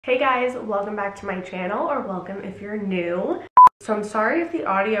Hey guys, welcome back to my channel, or welcome if you're new. So I'm sorry if the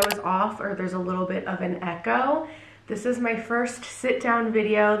audio is off or there's a little bit of an echo. This is my first sit down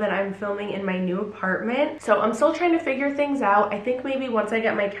video that I'm filming in my new apartment. So I'm still trying to figure things out. I think maybe once I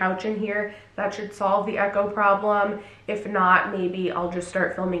get my couch in here, that should solve the echo problem. If not, maybe I'll just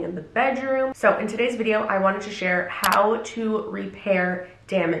start filming in the bedroom. So in today's video, I wanted to share how to repair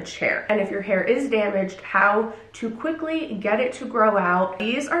damaged hair. And if your hair is damaged, how to quickly get it to grow out.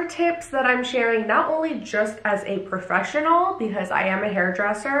 These are tips that I'm sharing not only just as a professional, because I am a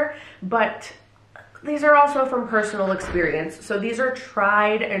hairdresser, but these are also from personal experience. So these are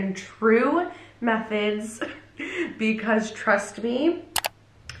tried and true methods because trust me,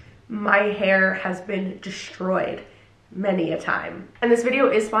 my hair has been destroyed many a time. And this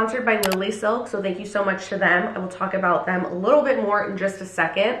video is sponsored by Lily Silk, so thank you so much to them. I will talk about them a little bit more in just a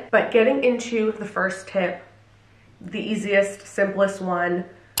second. But getting into the first tip, the easiest, simplest one,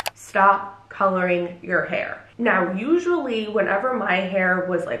 stop coloring your hair. Now, usually whenever my hair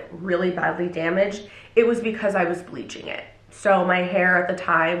was like really badly damaged, it was because I was bleaching it. So my hair at the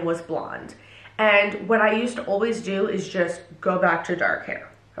time was blonde. And what I used to always do is just go back to dark hair.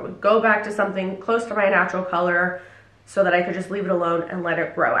 I would go back to something close to my natural color so that I could just leave it alone and let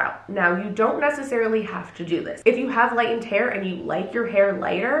it grow out. Now, you don't necessarily have to do this. If you have lightened hair and you like your hair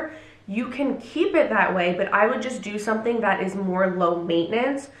lighter, you can keep it that way, but I would just do something that is more low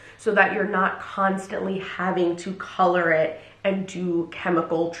maintenance so that you're not constantly having to color it and do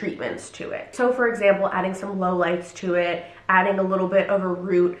chemical treatments to it. So for example, adding some low lights to it, adding a little bit of a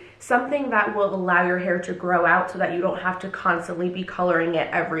root, something that will allow your hair to grow out so that you don't have to constantly be coloring it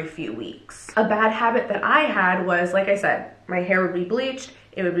every few weeks. A bad habit that I had was, like I said, my hair would be bleached,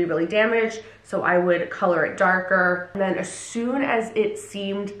 it would be really damaged, so I would color it darker. And then as soon as it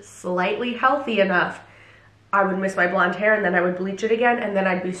seemed slightly healthy enough, I would miss my blonde hair and then I would bleach it again, and then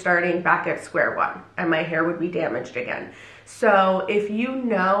I'd be starting back at square one and my hair would be damaged again. So if you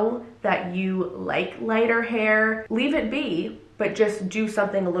know that you like lighter hair, leave it be, but just do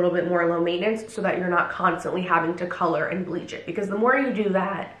something a little bit more low maintenance so that you're not constantly having to color and bleach it. Because the more you do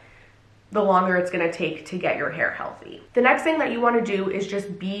that, the longer it's gonna take to get your hair healthy. The next thing that you wanna do is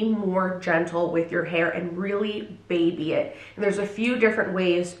just be more gentle with your hair and really baby it. And there's a few different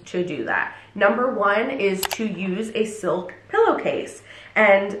ways to do that. Number one is to use a silk pillowcase.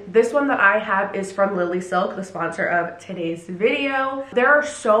 And this one that I have is from Lily Silk, the sponsor of today's video. There are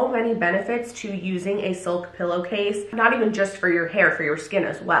so many benefits to using a silk pillowcase, not even just for your hair, for your skin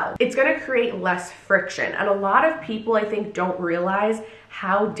as well. It's gonna create less friction. And a lot of people, I think, don't realize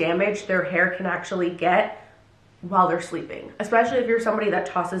how damaged their hair can actually get while they're sleeping. Especially if you're somebody that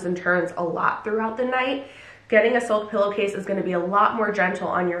tosses and turns a lot throughout the night. Getting a silk pillowcase is gonna be a lot more gentle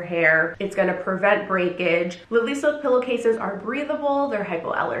on your hair. It's gonna prevent breakage. Lily Silk pillowcases are breathable, they're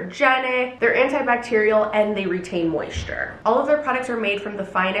hypoallergenic, they're antibacterial, and they retain moisture. All of their products are made from the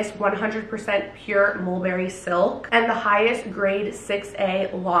finest 100% pure mulberry silk and the highest grade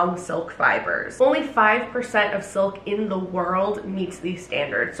 6A long silk fibers. Only 5% of silk in the world meets these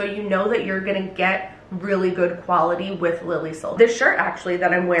standards, so you know that you're gonna get really good quality with Lily Silk. This shirt actually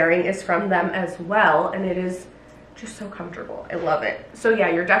that I'm wearing is from them as well, and it is just so comfortable. I love it. So yeah,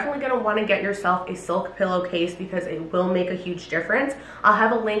 you're definitely gonna wanna get yourself a silk pillowcase because it will make a huge difference. I'll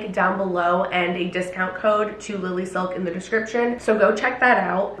have a link down below and a discount code to Lily Silk in the description, so go check that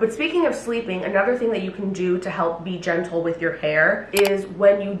out. But speaking of sleeping, another thing that you can do to help be gentle with your hair is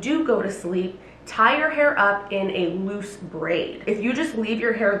when you do go to sleep, tie your hair up in a loose braid. If you just leave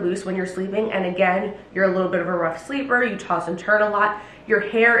your hair loose when you're sleeping, and again, you're a little bit of a rough sleeper, you toss and turn a lot, your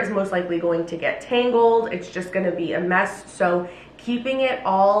hair is most likely going to get tangled. It's just gonna be a mess. So keeping it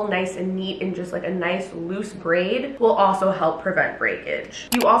all nice and neat in just like a nice loose braid will also help prevent breakage.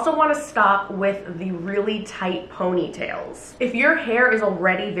 You also wanna stop with the really tight ponytails. If your hair is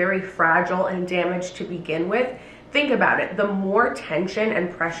already very fragile and damaged to begin with, think about it. The more tension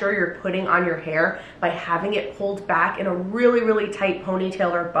and pressure you're putting on your hair by having it pulled back in a really, really tight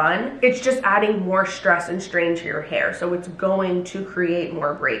ponytail or bun, it's just adding more stress and strain to your hair. So it's going to create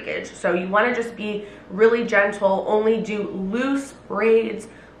more breakage. So you wanna just be really gentle, only do loose braids,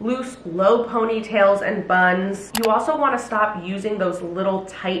 loose low ponytails and buns. You also want to stop using those little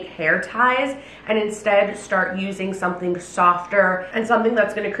tight hair ties and instead start using something softer and something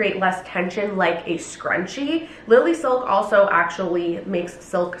that's going to create less tension, like a scrunchie. Lily Silk also actually makes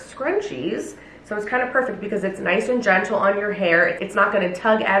silk scrunchies. So it's kind of perfect because it's nice and gentle on your hair. It's not going to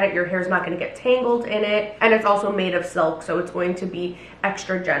tug at it. Your hair's not going to get tangled in it. And it's also made of silk, so it's going to be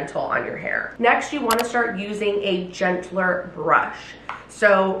extra gentle on your hair. Next, you want to start using a gentler brush.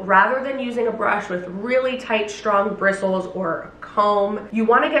 So rather than using a brush with really tight, strong bristles or comb. You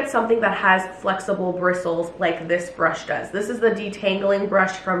want to get something that has flexible bristles like this brush does. This is the detangling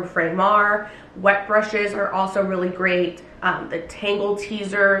brush from Fremar. Wet brushes are also really great. The tangle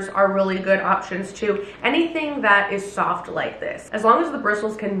teasers are really good options too. Anything that is soft like this. As long as the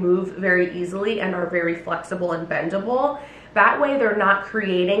bristles can move very easily and are very flexible and bendable, that way they're not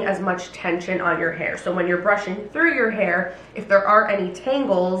creating as much tension on your hair. So when you're brushing through your hair, if there are any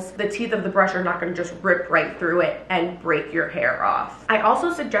tangles, the teeth of the brush are not going to just rip right through it and break your hair off. I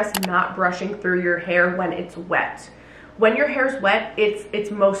also suggest not brushing through your hair when it's wet. When your hair's wet,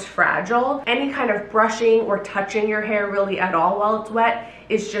 it's most fragile. Any kind of brushing or touching your hair really at all while it's wet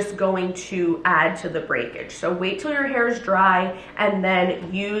is just going to add to the breakage. So wait till your hair is dry and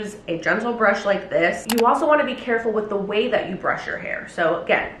then use a gentle brush like this. You also want to be careful with the way that you brush your hair. So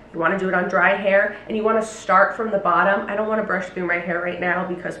again, you want to do it on dry hair and you want to start from the bottom. I don't want to brush through my hair right now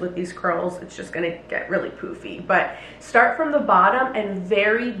because with these curls, it's just going to get really poofy. But start from the bottom and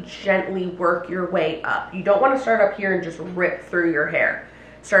very gently work your way up. You don't want to start up here and just rip through your hair.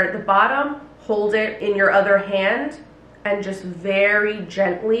 Start at the bottom, hold it in your other hand, and just very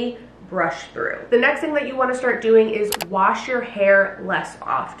gently brush through. The next thing that you want to start doing is wash your hair less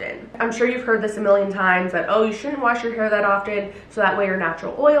often. I'm sure you've heard this a million times that, oh, you shouldn't wash your hair that often so that way your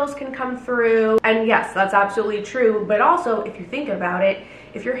natural oils can come through. And yes, that's absolutely true. But also, if you think about it,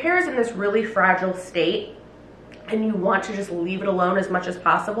 if your hair is in this really fragile state and you want to just leave it alone as much as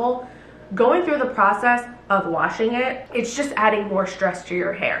possible, going through the process of washing it, it's just adding more stress to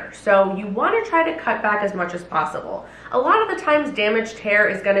your hair. So you want to try to cut back as much as possible. A lot of the times damaged hair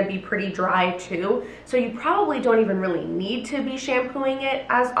is going to be pretty dry too, so you probably don't even really need to be shampooing it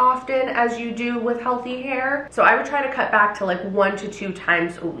as often as you do with healthy hair. So I would try to cut back to like 1 to 2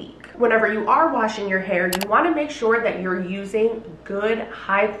 times a week. Whenever you are washing your hair, you want to make sure that you're using good,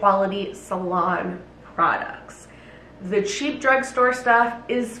 high quality salon products. The cheap drugstore stuff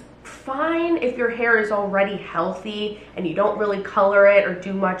is fine if your hair is already healthy and you don't really color it or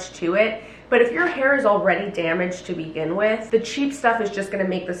do much to it. But if your hair is already damaged to begin with, the cheap stuff is just going to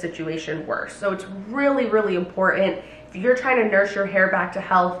make the situation worse. So it's really, really important. If you're trying to nurse your hair back to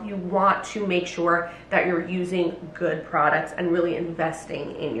health, you want to make sure that you're using good products and really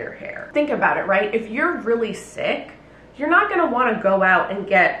investing in your hair. Think about it, right? If you're really sick, you're not going to want to go out and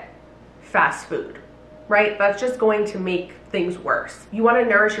get fast food, right? That's just going to make things worse. You want to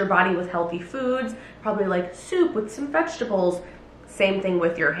nourish your body with healthy foods, probably like soup with some vegetables. Same thing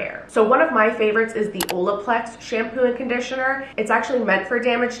with your hair. So one of my favorites is the Olaplex shampoo and conditioner. It's actually meant for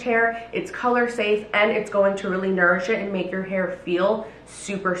damaged hair. It's color safe and it's going to really nourish it and make your hair feel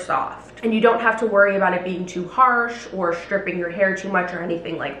super soft. And you don't have to worry about it being too harsh or stripping your hair too much or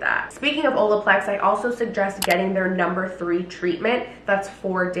anything like that. Speaking of Olaplex, I also suggest getting their No. 3 treatment that's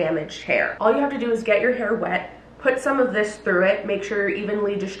for damaged hair. All you have to do is get your hair wet, put some of this through it, make sure you're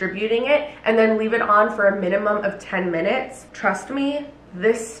evenly distributing it, and then leave it on for a minimum of 10 minutes. Trust me,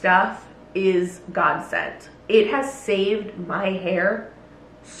 this stuff is godsend. It has saved my hair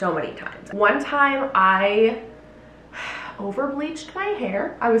so many times. One time I over-bleached my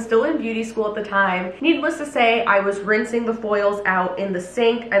hair. I was still in beauty school at the time. Needless to say, I was rinsing the foils out in the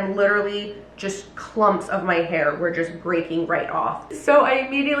sink and literally just clumps of my hair were just breaking right off. So I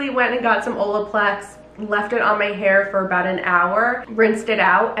immediately went and got some Olaplex, left it on my hair for about an hour, rinsed it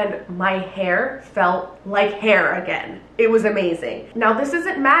out, and my hair felt like hair again. It was amazing. Now this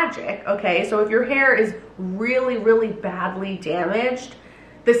isn't magic, okay? So if your hair is really, really badly damaged,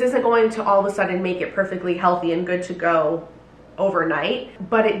 this isn't going to all of a sudden make it perfectly healthy and good to go overnight,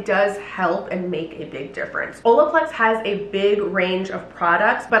 but it does help and make a big difference. Olaplex has a big range of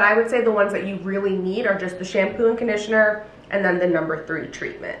products, but I would say the ones that you really need are just the shampoo and conditioner and then the No. 3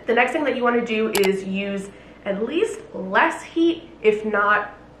 treatment. The next thing that you want to do is use at least less heat, if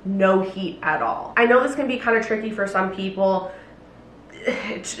not no heat at all. I know this can be kind of tricky for some people.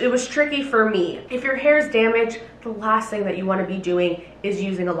 It was tricky for me. If your hair is damaged, the last thing that you want to be doing is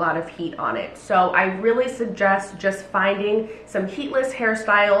using a lot of heat on it. So I really suggest just finding some heatless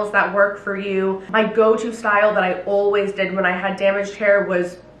hairstyles that work for you. My go-to style that I always did when I had damaged hair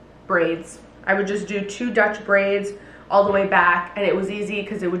was braids. I would just do 2 Dutch braids all the way back, and it was easy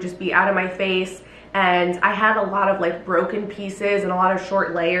because it would just be out of my face. And I had a lot of like broken pieces and a lot of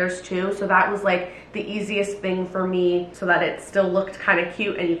short layers too, so that was like the easiest thing for me so that it still looked kind of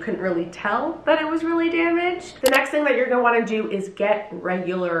cute and you couldn't really tell that it was really damaged. The next thing that you're gonna want to do is get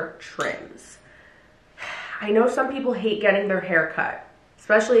regular trims. I know some people hate getting their hair cut,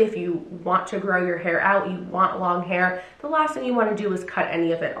 especially if you want to grow your hair out, you want long hair. The last thing you want to do is cut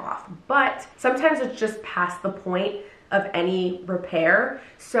any of it off, but sometimes it's just past the point of any repair.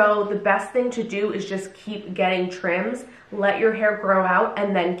 So the best thing to do is just keep getting trims, let your hair grow out,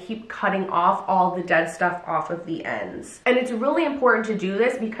 and then keep cutting off all the dead stuff off of the ends. And it's really important to do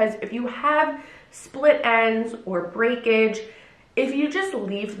this because if you have split ends or breakage, if you just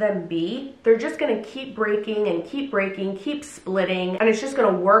leave them be, they're just gonna keep breaking and keep breaking, keep splitting, and it's just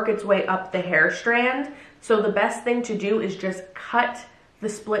gonna work its way up the hair strand. So the best thing to do is just cut the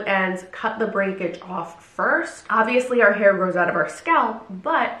split ends, cut the breakage off first. Obviously our hair grows out of our scalp,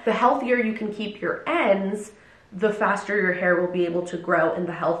 but the healthier you can keep your ends, the faster your hair will be able to grow and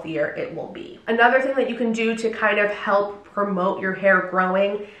the healthier it will be. Another thing that you can do to kind of help promote your hair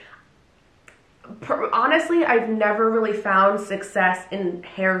growing, honestly, I've never really found success in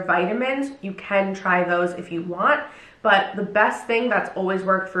hair vitamins. You can try those if you want, but the best thing that's always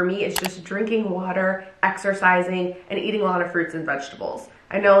worked for me is just drinking water, exercising, and eating a lot of fruits and vegetables.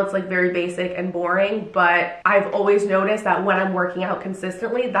 I know it's like very basic and boring, but I've always noticed that when I'm working out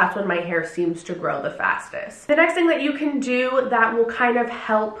consistently, that's when my hair seems to grow the fastest. The next thing that you can do that will kind of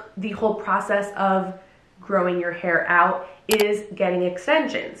help the whole process of growing your hair out is getting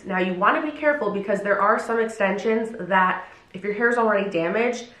extensions. Now you want to be careful because there are some extensions that if your hair is already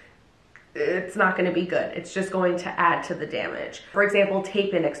damaged, it's not going to be good. It's just going to add to the damage. For example,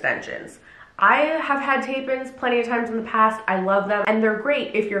 tape-in extensions. I have had tape-ins plenty of times in the past. I love them and they're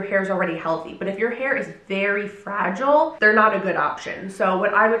great if your hair is already healthy, but if your hair is very fragile, they're not a good option. So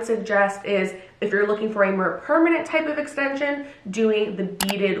what I would suggest is if you're looking for a more permanent type of extension, doing the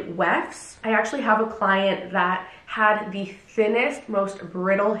beaded wefts. I actually have a client that had the thinnest, most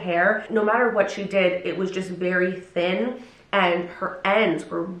brittle hair. No matter what she did, it was just very thin, and her ends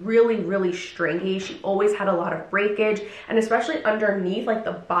were really, really stringy. She always had a lot of breakage, and especially underneath, like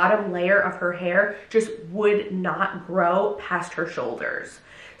the bottom layer of her hair just would not grow past her shoulders.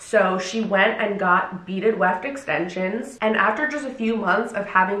 So she went and got beaded weft extensions, and after just a few months of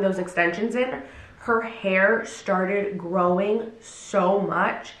having those extensions in, her hair started growing so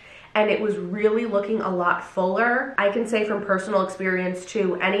much and it was really looking a lot fuller. I can say from personal experience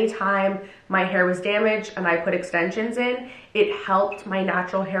too, anytime my hair was damaged and I put extensions in, it helped my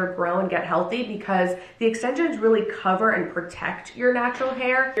natural hair grow and get healthy because the extensions really cover and protect your natural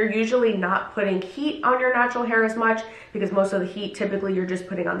hair. You're usually not putting heat on your natural hair as much because most of the heat typically you're just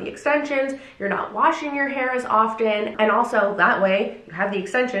putting on the extensions. You're not washing your hair as often, and also that way you have the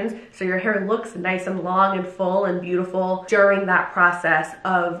extensions so your hair looks nice and long and full and beautiful during that process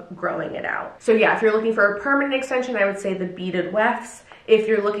of growing it out. So yeah, if you're looking for a permanent extension, I would say the beaded wefts. If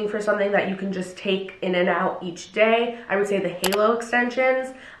you're looking for something that you can just take in and out each day, I would say the halo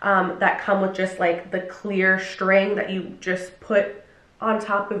extensions that come with just like the clear string that you just put on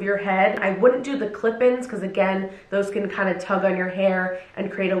top of your head. I wouldn't do the clip-ins because again, those can kind of tug on your hair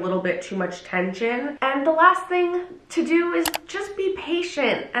and create a little bit too much tension. And the last thing to do is just be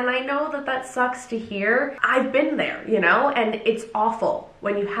patient. And I know that that sucks to hear. I've been there, you know, and it's awful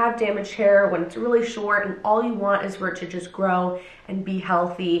when you have damaged hair, when it's really short and all you want is for it to just grow and be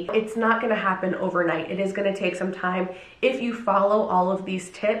healthy. It's not gonna happen overnight. It is gonna take some time. If you follow all of these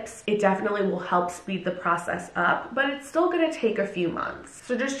tips, it definitely will help speed the process up, but it's still gonna take a few months.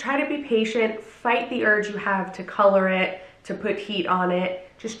 So just try to be patient, fight the urge you have to color it, to put heat on it.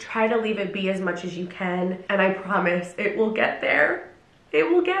 Just try to leave it be as much as you can, and I promise it will get there. It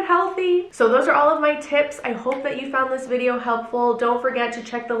will get healthy. So those are all of my tips. I hope that you found this video helpful. Don't forget to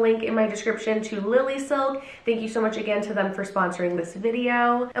check the link in my description to Lily Silk. Thank you so much again to them for sponsoring this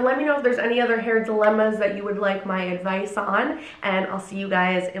video. And let me know if there's any other hair dilemmas that you would like my advice on, and I'll see you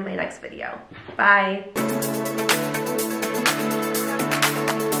guys in my next video. Bye.